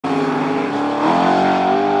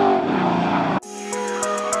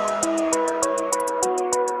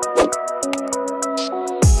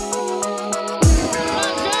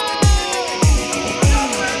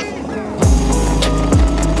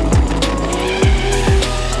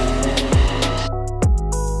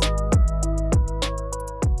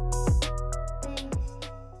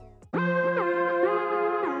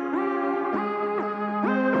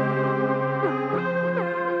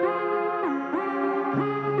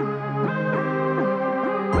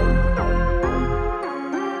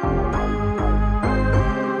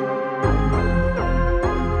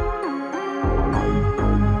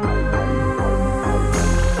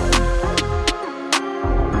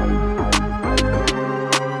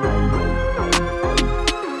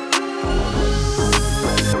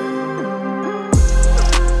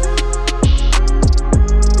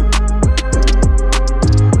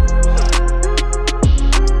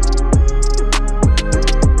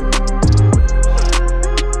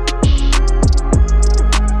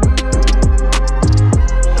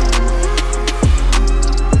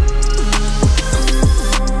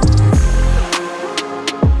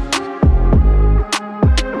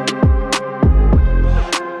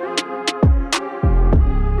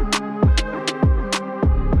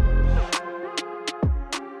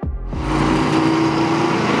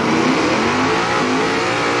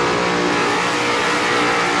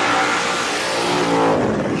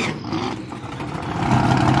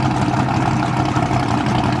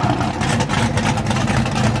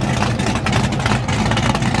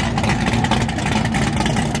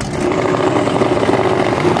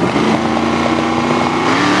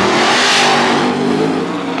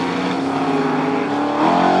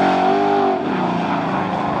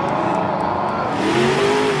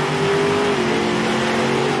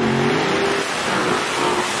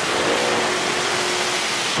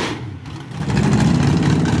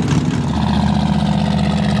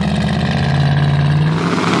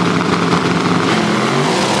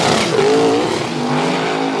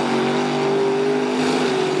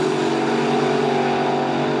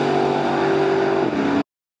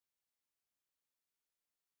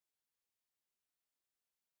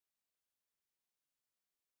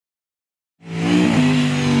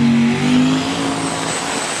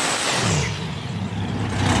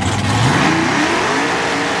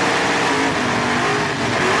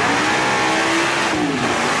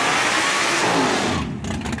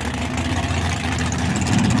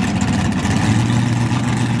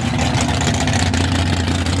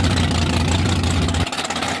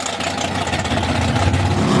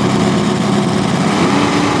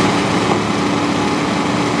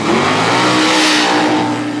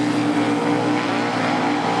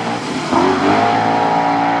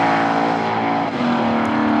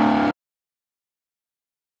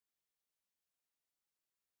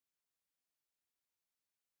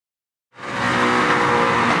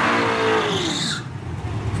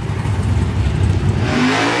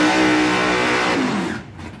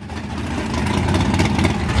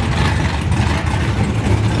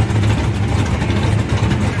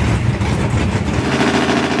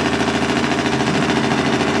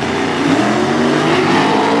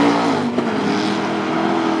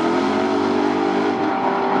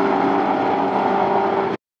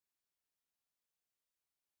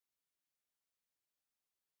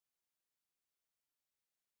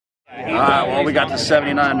Well, we got the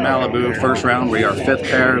 79 Malibu first round. We are fifth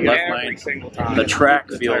pair, left lane. The track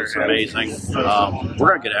feels amazing. We're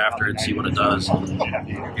gonna get after it and see what it does.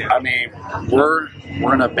 I mean, we're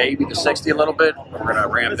gonna baby the 60 a little bit. We're gonna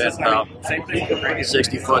ramp it about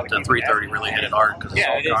 60 foot to 330, really hit it hard because it's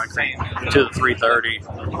all concrete to the 330.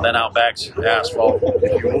 Then out back's asphalt.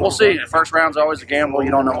 We'll see. The first round's always a gamble.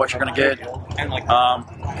 You don't know what you're gonna get.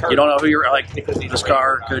 You don't know who you're like. This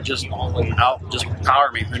car could just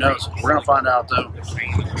power me. Who knows? We're gonna find out though.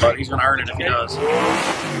 But he's gonna earn it if he does.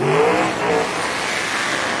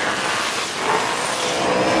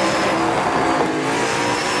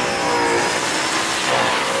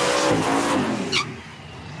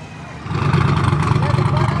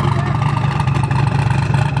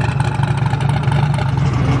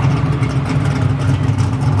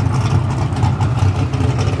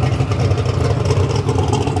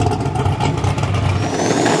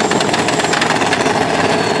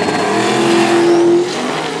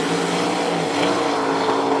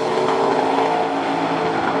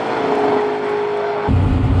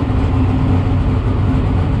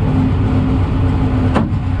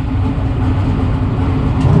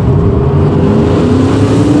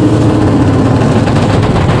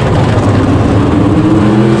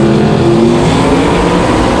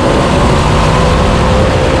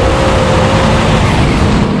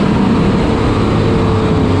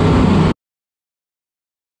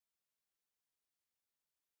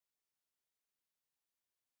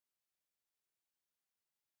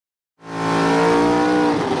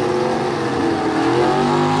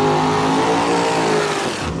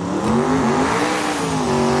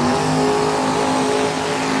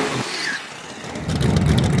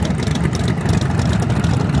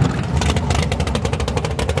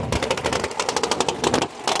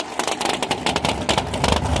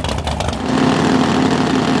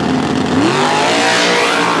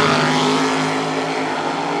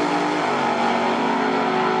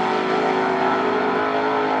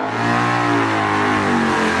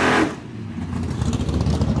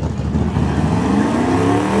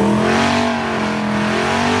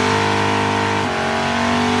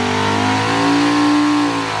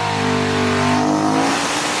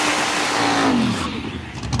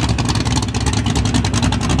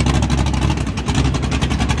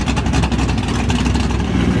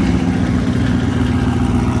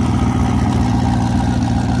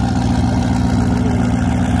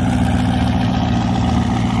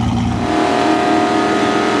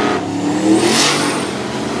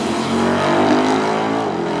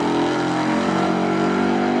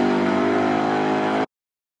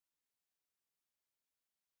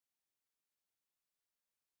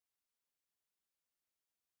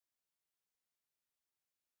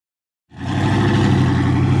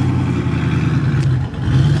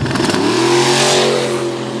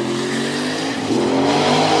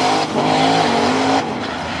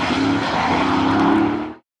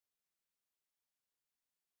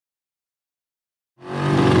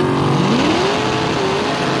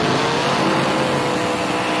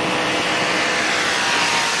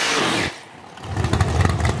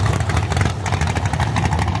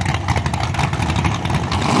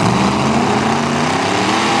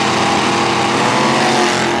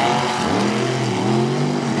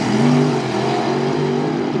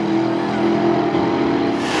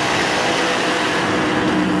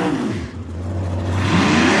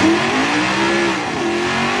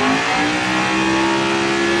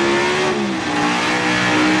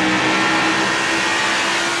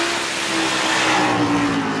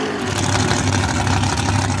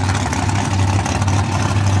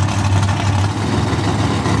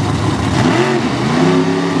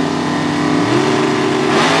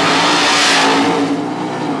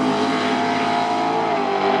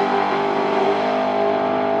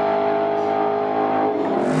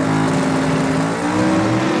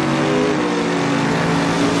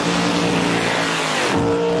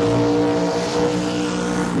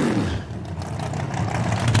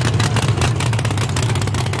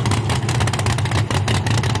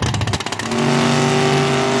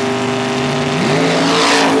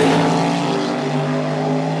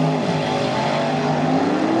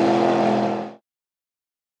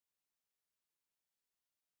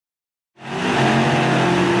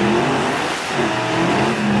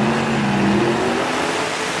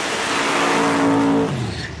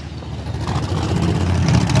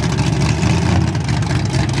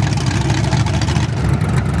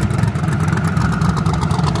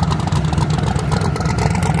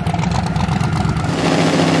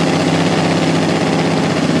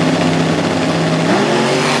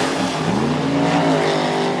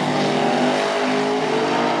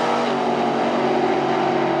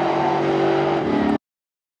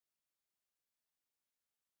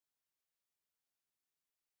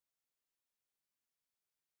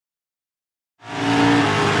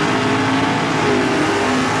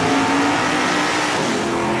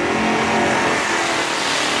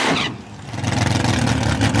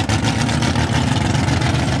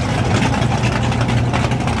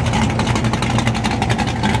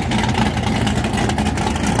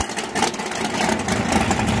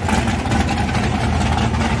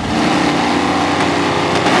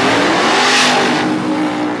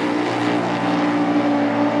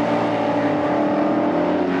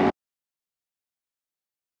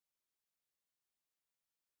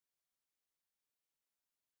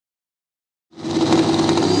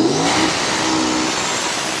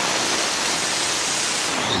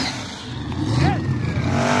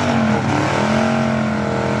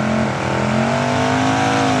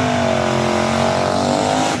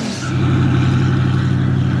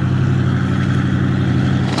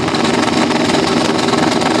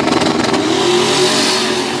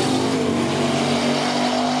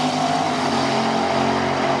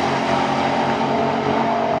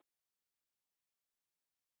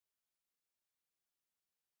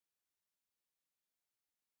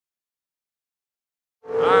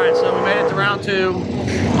 down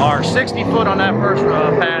to our 60 foot on that first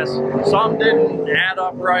pass. Some didn't add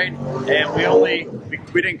up right, and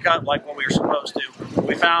we didn't cut like what we were supposed to.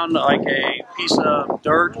 We found like a piece of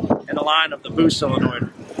dirt in the line of the boost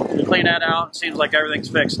solenoid. We cleaned that out. It seems like everything's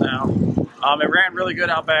fixed now. It ran really good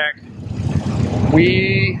out back.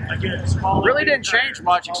 We really didn't change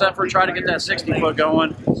much except for try to get that 60 foot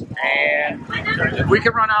going. And if we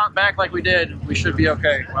can run out back like we did, we should be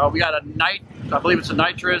okay. Well, we got a I believe it's a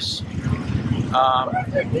nitrous. I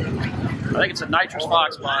think it's a nitrous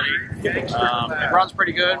Fox body. It runs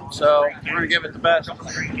pretty good, so we're gonna give it the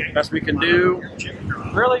best we can do.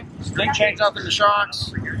 Really, didn't change nothing in the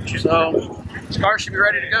shocks, so this car should be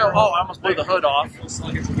ready to go. Oh, I almost blew the hood off,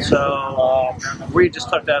 so we just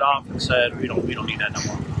took that off and said we don't need that no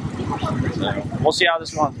more. So we'll see how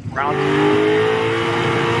this one round.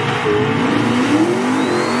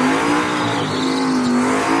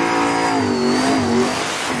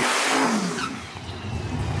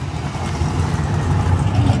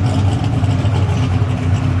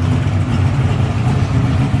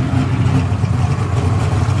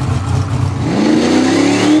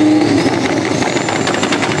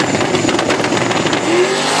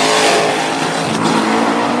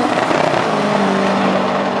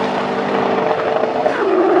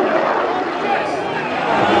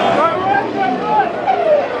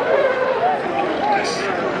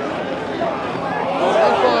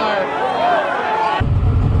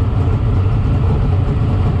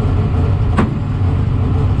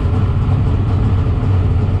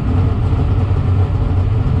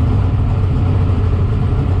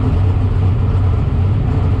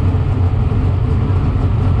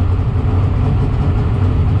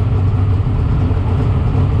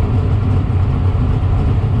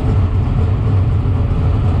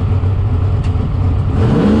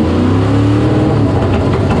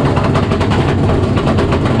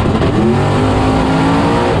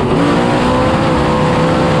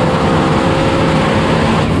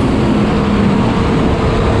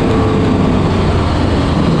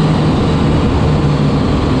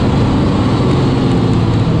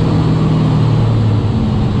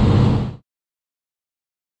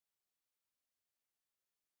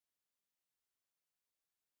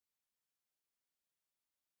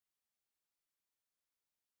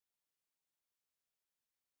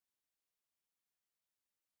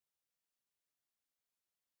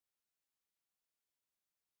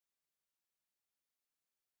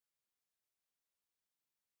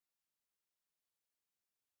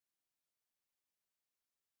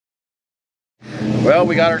 Well,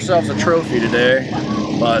 we got ourselves a trophy today,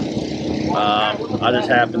 but I just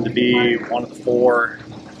happened to be one of the 4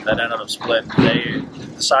 that ended up split. They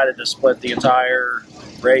decided to split the entire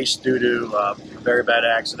race due to a very bad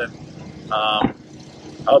accident. I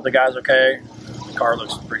hope the guy's okay. The car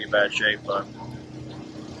looks in pretty bad shape, but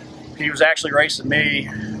he was actually racing me,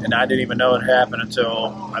 and I didn't even know it happened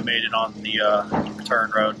until I made it on the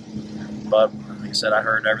return road. But like I said, I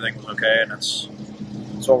heard everything was okay, and that's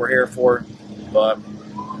what we're here for. But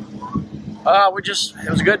it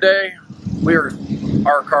was a good day.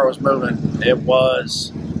 Our car was moving. It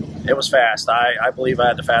was fast. I believe I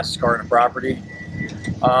had the fastest car in the property.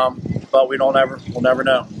 But we'll never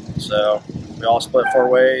know. So we all split 4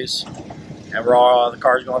 ways, and the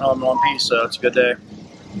car's going home in one piece. So it's a good day.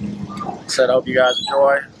 So I hope you guys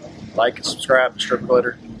enjoy. Like and subscribe to Strip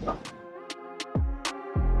Glitter.